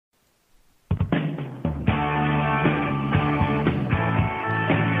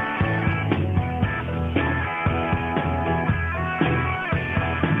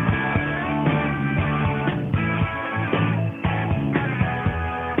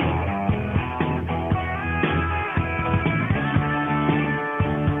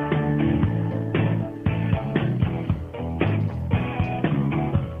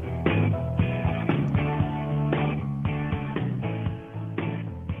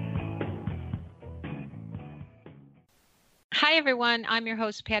Hi, everyone. I'm your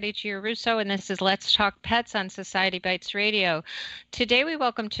host, Patty Giarrusso, and this is Let's Talk Pets on Society Bites Radio. Today, we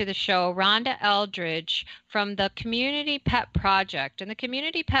welcome to the show RHONDA ELDRIDGE from the Community Pet Project. And the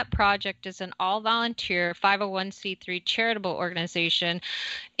Community Pet Project is an all-volunteer 501c3 charitable organization,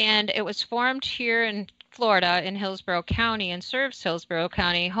 and it was formed here in Florida in Hillsborough County and serves Hillsborough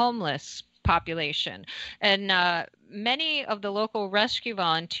County homeless population. And many of the local rescue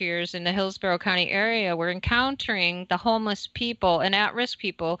volunteers in the Hillsborough County area were encountering the homeless people and at-risk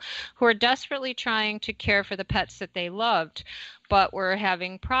people who are desperately trying to care for the pets that they loved, but were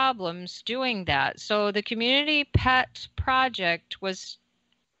having problems doing that. So the Community Pet Project was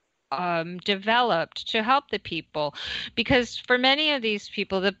developed to help the people, because for many of these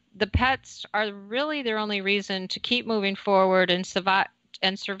people, the pets are really their only reason to keep moving forward and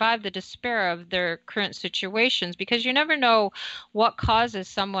survive the despair of their current situations, because you never know what causes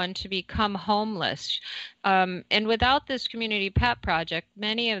someone to become homeless. And without this Community Pet Project,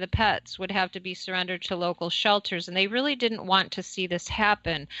 many of the pets would have to be surrendered to local shelters, and they really didn't want to see this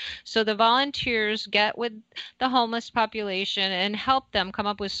happen. So the volunteers get with the homeless population and help them come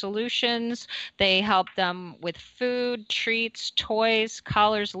up with solutions. They help them with food, treats, toys,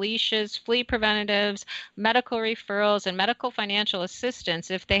 collars, leashes, flea preventatives, medical referrals, and medical financial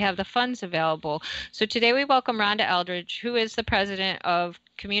assistance if they have the funds available. So today we welcome RHONDA ELDRIDGE, who is the president of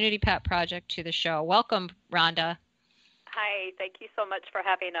Community Pet Project, to the show. Welcome, RHONDA. Hi, thank you so much for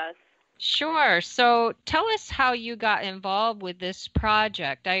having us. Sure. So tell us how you got involved with this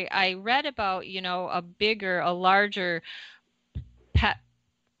project. I read about, a larger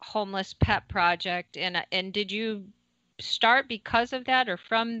homeless pet project, and did you start because of that or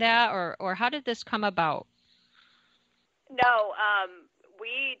from that, or how did this come about? No,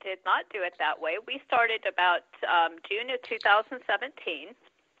 we did not do it that way. We started about June of 2017.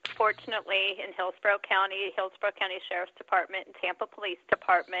 Fortunately, in Hillsborough County Sheriff's Department and Tampa Police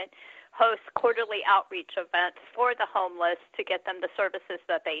Department host quarterly outreach events for the homeless to get them the services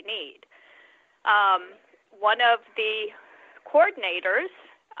that they need. One of the coordinators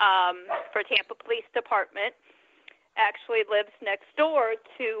for Tampa Police Department actually lives next door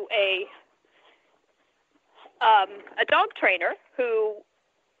to a dog trainer who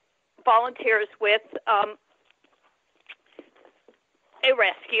volunteers with a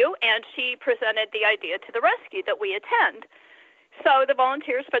rescue, and she presented the idea to the rescue that we attend. So the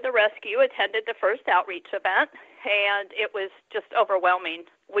volunteers for the rescue attended the first outreach event, and it was just overwhelming.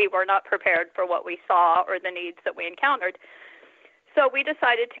 We were not prepared for what we saw or the needs that we encountered. So we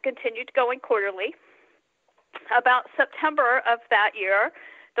decided to continue going quarterly. About September of that year,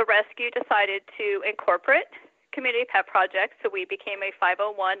 the rescue decided to incorporate Community Pet Project, so we became a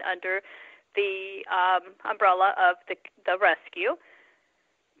 501 under the umbrella of the rescue.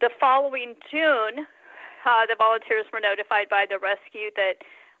 The following June, the volunteers were notified by the rescue that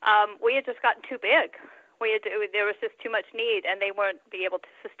we had just gotten too big. There was just too much need, and they wouldn't be able to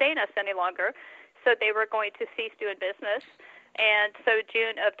sustain us any longer, so they were going to cease doing business. And so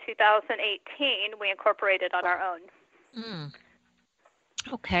June of 2018, we incorporated on our own.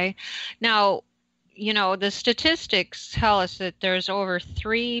 Okay. Now, the statistics tell us that there's over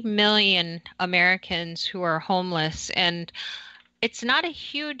 3 million Americans who are homeless, and it's not a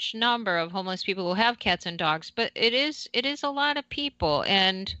huge number of homeless people who have cats and dogs, but it is a lot of people,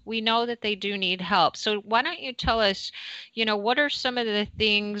 and we know that they do need help. So why don't you tell us, what are some of the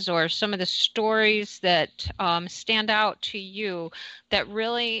things or some of the stories that stand out to you that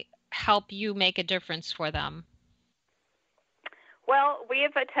really help you make a difference for them? Well, we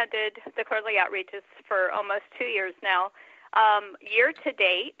have attended the quarterly outreaches for almost 2 years now. Year to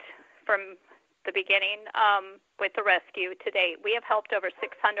date, from the beginning with the rescue to date, we have helped over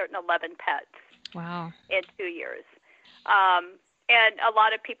 611 pets. Wow. In 2 years. And a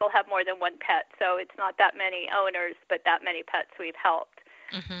lot of people have more than one pet, so it's not that many owners, but that many pets we've helped.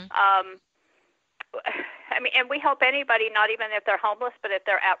 Mm-hmm. And we help anybody, not even if they're homeless, but if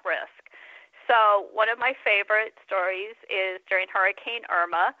they're at risk. So one of my favorite stories is during Hurricane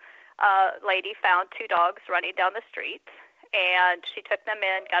Irma, a lady found 2 dogs running down the street, and she took them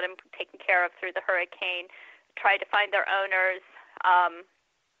in, got them taken care of through the hurricane, tried to find their owners,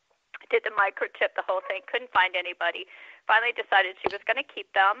 did the microchip, the whole thing, couldn't find anybody. Finally decided she was going to keep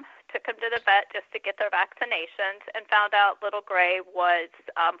them, took them to the vet just to get their vaccinations, and found out little Gray was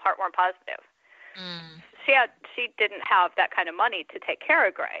heartworm positive. She didn't have that kind of money to take care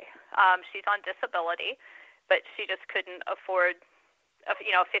of Gray. She's on disability, but she just couldn't afford a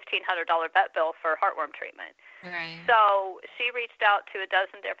 $1,500 vet bill for heartworm treatment. Right. So she reached out to a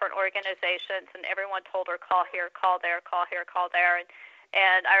dozen different organizations, and everyone told her, call here, call there, call here, call there.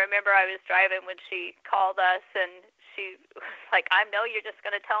 And I remember I was driving when she called us, and she was like, I know you're just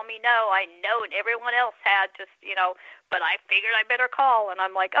going to tell me no. I know, and everyone else had just, but I figured I better call. And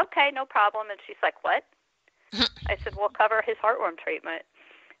I'm like, okay, no problem. And she's like, what? I said, we'll cover his heartworm treatment.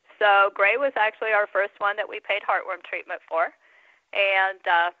 So Gray was actually our first one that we paid heartworm treatment for. And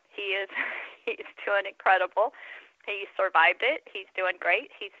he's doing incredible. He survived it. He's doing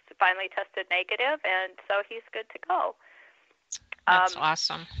great. He's finally tested negative, and so he's good to go. That's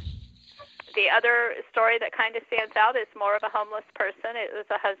awesome. The other story that kind of stands out is more of a homeless person. It was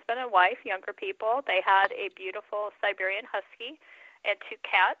a husband and wife, younger people. They had a beautiful Siberian Husky and 2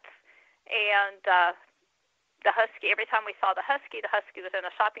 cats. And the Husky, every time we saw the Husky was in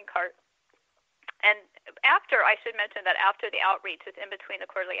a shopping cart. And I should mention that after the outreaches, in between the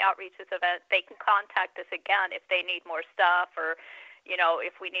quarterly outreaches event, they can contact us again if they need more stuff, or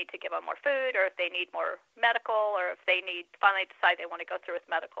if we need to give them more food, or if they need more medical, or if they finally decide they want to go through with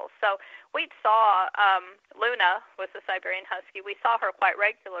medical. So we saw Luna was the Siberian Husky. We saw her quite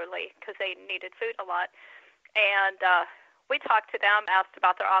regularly because they needed food a lot. And we talked to them, asked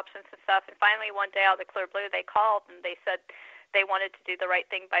about their options and stuff. And finally, one day out of the clear blue, they called and they said they wanted to do the right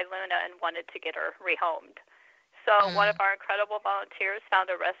thing by Luna and wanted to get her rehomed. So one of our incredible volunteers found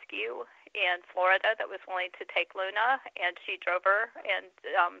a rescue in Florida that was willing to take Luna, and she drove her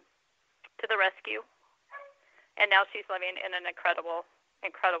to the rescue. And now she's living in an incredible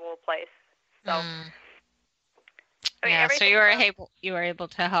place. So, so you were able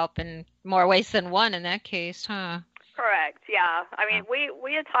to help in more ways than one in that case, huh? Correct. Yeah. I mean,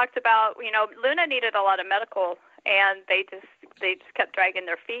 we had talked about, Luna needed a lot of medical, and they just kept dragging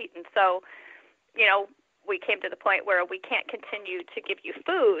their feet, and so, we came to the point where we can't continue to give you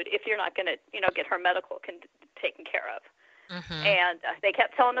food if you're not going to, get her medical taken care of. Mm-hmm. And they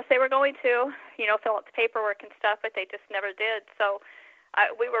kept telling us they were going to, fill out the paperwork and stuff, but they just never did. So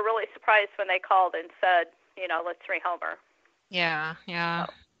we were really surprised when they called and said, let's rehome her. Yeah, yeah.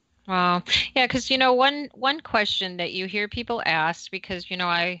 So. Well, yeah, because, one question that you hear people ask, because,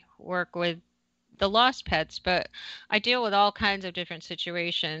 I work with the lost pets, but I deal with all kinds of different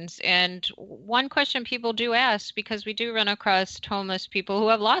situations. And one question people do ask, because we do run across homeless people who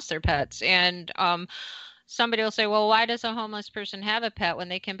have lost their pets, and somebody will say, well, why does a homeless person have a pet when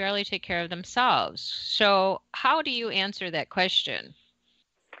they can barely take care of themselves? So how do you answer that question?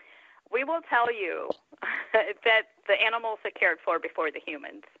 We will tell you that the animals are cared for before the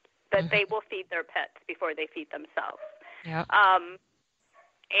humans, that they will feed their pets before they feed themselves. Yep.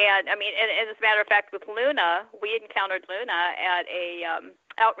 And I mean, and as a matter of fact, with Luna, we encountered Luna at a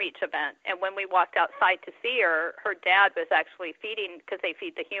outreach event, and when we walked outside to see her, her dad was actually feeding, because they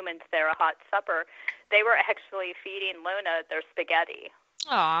feed the humans there a hot supper. They were actually feeding Luna their spaghetti.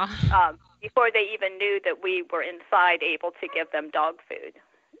 Aww. Before they even knew that we were inside able to give them dog food.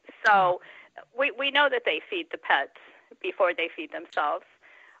 So we know that they feed the pets before they feed themselves.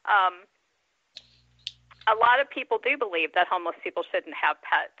 A lot of people do believe that homeless people shouldn't have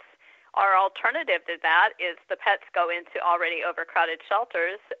pets. Our alternative to that is the pets go into already overcrowded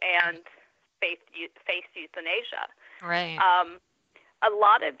shelters and face euthanasia. Right. A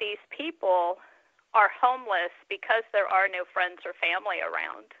lot of these people are homeless because there are no friends or family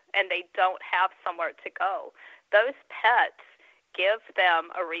around, and they don't have somewhere to go. Those pets give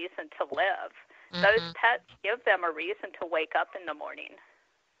them a reason to live. Mm-hmm. Those pets give them a reason to wake up in the morning.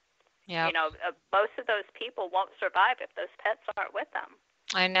 Yep. Most of those people won't survive if those pets aren't with them.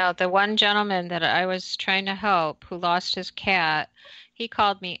 I know. The one gentleman that I was trying to help who lost his cat, he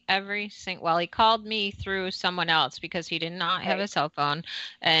called me he called me through someone else because he did not have a cell phone,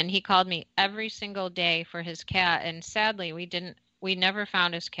 and he called me every single day for his cat, and sadly we never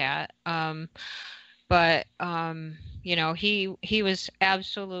found his cat. But he was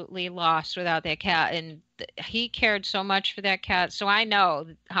absolutely lost without that cat, and he cared so much for that cat. So I know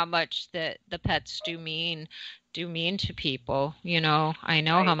how much the pets do mean to people. I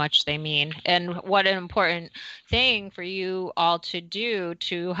know how much they mean, and what an important thing for you all to do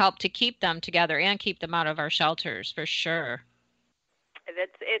to help to keep them together and keep them out of our shelters, for sure.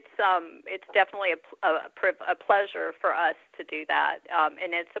 It's definitely a pleasure for us to do that,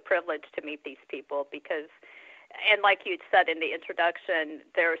 and it's a privilege to meet these people because, and like you said in the introduction,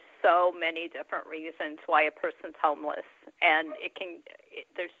 there's so many different reasons why a person's homeless, and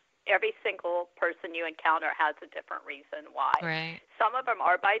there's every single person you encounter has a different reason why. Right. Some of them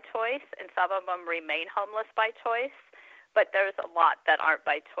are by choice, and some of them remain homeless by choice, but there's a lot that aren't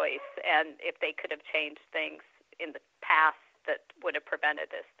by choice, and if they could have changed things in the past that would have prevented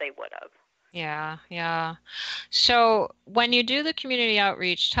this, they would have. Yeah, yeah. So when you do the community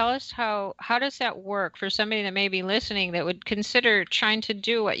outreach, tell us how does that work for somebody that may be listening that would consider trying to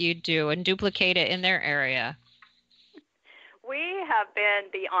do what you do and duplicate it in their area? We have been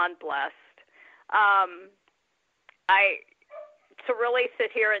beyond blessed. Um, I to really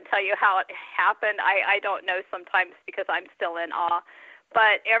sit here and tell you how it happened, I don't know sometimes because I'm still in awe.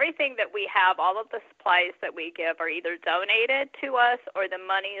 But everything that we have, all of the supplies that we give are either donated to us or the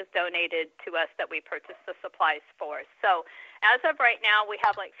money is donated to us that we purchase the supplies for. So as of right now, we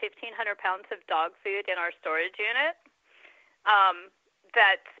have like 1,500 pounds of dog food in our storage unit.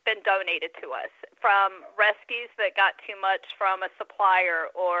 That's been donated to us from rescues that got too much from a supplier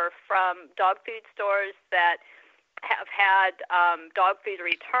or from dog food stores that have had dog food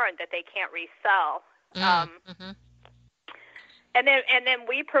returned that they can't resell. Mm-hmm. And then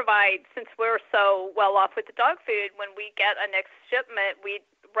we provide, since we're so well off with the dog food, when we get a next shipment, we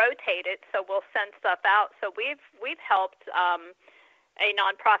rotate it, so we'll send stuff out. So we've helped a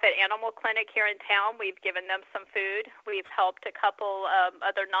nonprofit animal clinic here in town. We've given them some food. We've helped a couple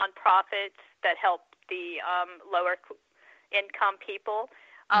other nonprofits that help the lower income people,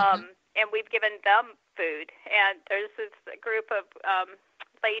 and we've given them food. And there's this group of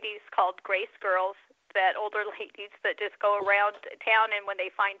ladies called Grace Girls, that older ladies that just go around town, and when they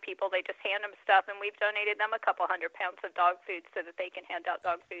find people, they just hand them stuff, and we've donated them a couple 100 pounds of dog food so that they can hand out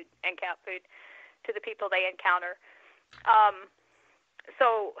dog food and cat food to the people they encounter.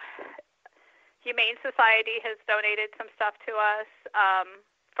 So Humane Society has donated some stuff to us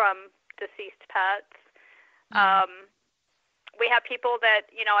from deceased pets. We have people that,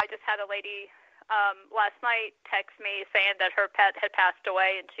 I just had a lady last night text me saying that her pet had passed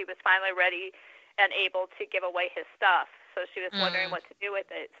away and she was finally ready and able to give away his stuff. So she was wondering what to do with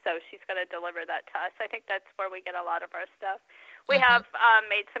it. So she's going to deliver that to us. I think that's where we get a lot of our stuff. We have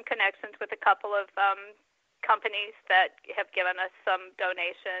made some connections with a couple of companies that have given us some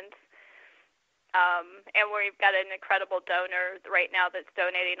donations. And we've got an incredible donor right now that's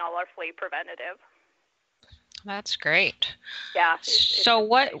donating all our flea preventative. That's great. Yeah. So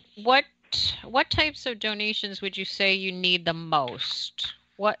what types of donations would you say you need the most?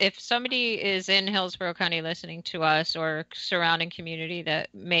 What if somebody is in Hillsborough County listening to us or surrounding community that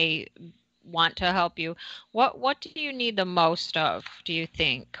may want to help you? What do you need the most of, do you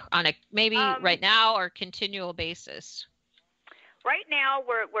think, on a maybe right now or continual basis? Right now,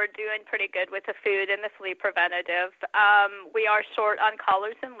 we're doing pretty good with the food and the flea preventative. We are short on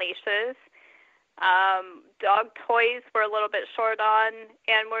collars and leashes. Dog toys we're a little bit short on,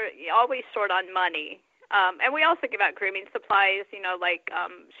 and we're always short on money. And we also give out grooming supplies, like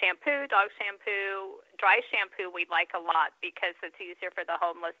shampoo, dog shampoo, dry shampoo we like a lot because it's easier for the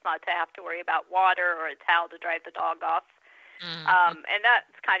homeless not to have to worry about water or a towel to dry the dog off. And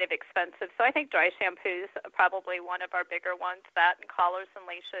that's kind of expensive. So I think dry shampoo is probably one of our bigger ones, that and collars and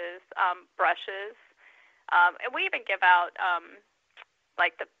leashes, brushes. And we even give out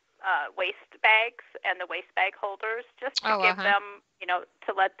like the waste bags and the waste bag holders just to give them,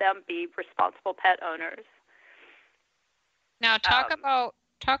 to let them be responsible pet owners. Now talk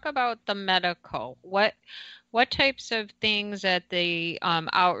about the medical. What types of things at the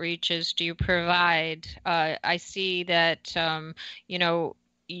outreaches do you provide? I see that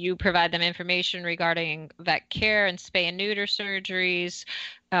you provide them information regarding vet care and spay and neuter surgeries.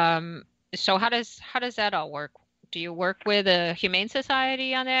 So how does that all work? Do you work with a Humane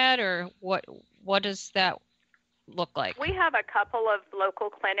Society on that, or what does that look like? We have a couple of local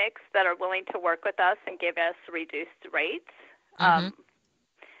clinics that are willing to work with us and give us reduced rates. And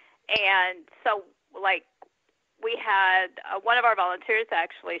so, like, we had one of our volunteers,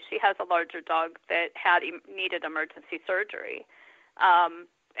 actually, she has a larger dog that needed emergency surgery.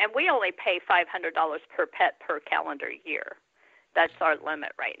 And we only pay $500 per pet per calendar year. That's our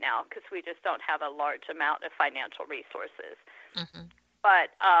limit right now because we just don't have a large amount of financial resources.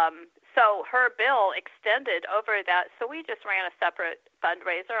 But so her bill extended over that. So we just ran a separate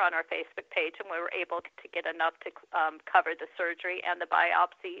fundraiser on our Facebook page, and we were able to get enough to cover the surgery and the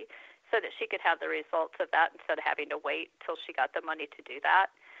biopsy so that she could have the results of that instead of having to wait till she got the money to do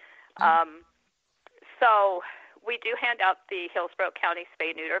that. So we do hand out the Hillsborough County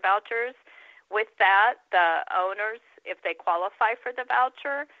spay-neuter vouchers. With that, the owners, if they qualify for the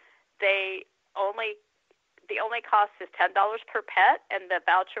voucher, the only cost is $10 per pet, and the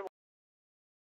voucher